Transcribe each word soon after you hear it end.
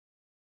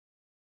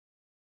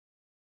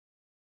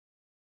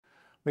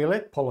We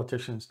elect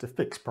politicians to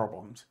fix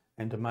problems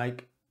and to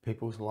make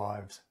people's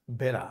lives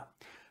better.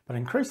 But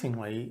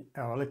increasingly,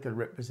 our elected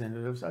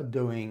representatives are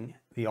doing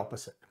the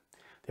opposite.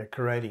 They're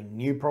creating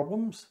new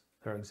problems,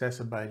 they're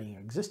exacerbating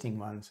existing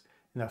ones,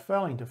 and they're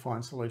failing to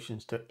find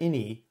solutions to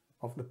any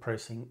of the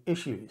pressing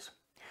issues.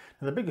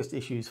 Now, the biggest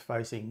issues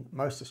facing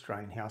most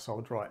Australian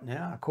households right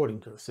now, according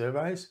to the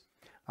surveys,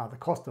 are the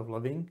cost of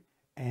living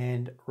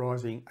and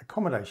rising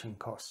accommodation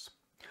costs.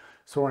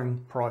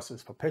 Soaring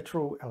prices for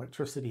petrol,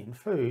 electricity and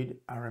food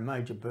are a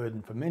major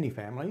burden for many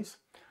families,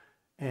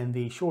 and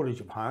the shortage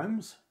of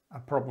homes, a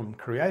problem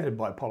created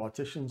by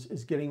politicians,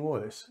 is getting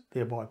worse,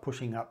 thereby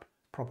pushing up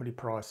property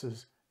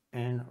prices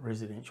and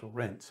residential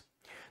rents.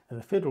 Now,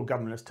 the federal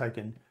government has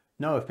taken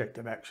no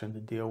effective action to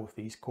deal with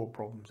these core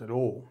problems at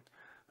all.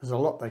 There's a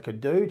lot they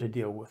could do to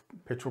deal with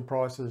petrol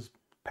prices,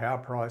 power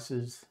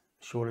prices,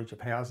 shortage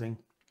of housing,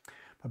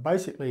 but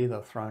basically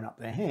they've thrown up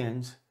their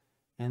hands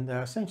and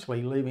they're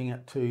essentially leaving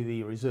it to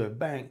the Reserve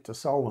Bank to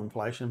solve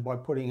inflation by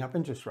putting up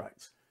interest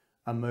rates,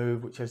 a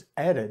move which has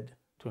added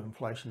to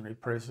inflationary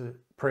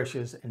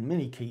pressures in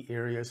many key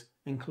areas,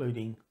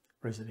 including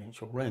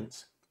residential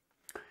rents.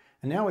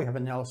 And now we have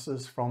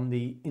analysis from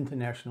the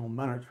International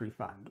Monetary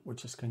Fund,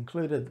 which has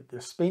concluded that the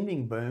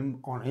spending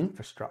boom on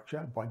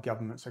infrastructure by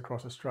governments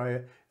across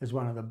Australia is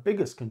one of the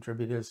biggest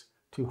contributors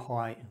to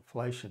high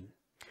inflation.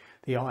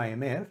 The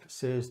IMF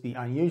says the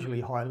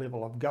unusually high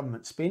level of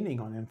government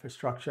spending on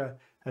infrastructure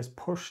has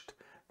pushed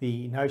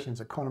the nation's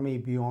economy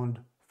beyond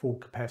full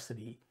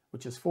capacity,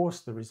 which has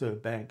forced the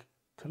Reserve Bank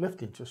to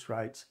lift interest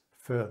rates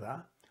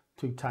further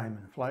to tame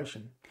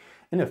inflation.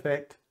 In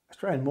effect,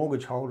 Australian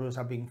mortgage holders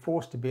are being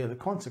forced to bear the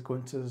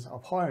consequences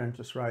of higher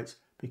interest rates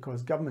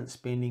because government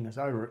spending is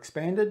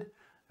overexpanded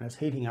and is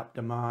heating up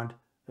demand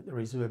that the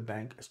Reserve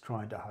Bank is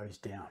trying to hose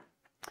down.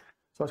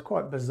 So it's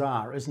quite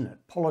bizarre, isn't it?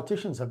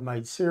 Politicians have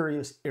made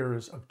serious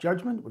errors of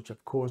judgment which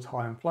have caused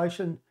high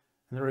inflation,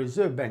 and the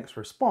Reserve Bank's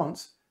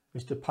response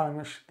is to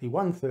punish the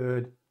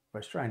 1/3 of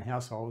Australian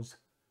households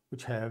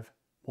which have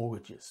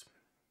mortgages.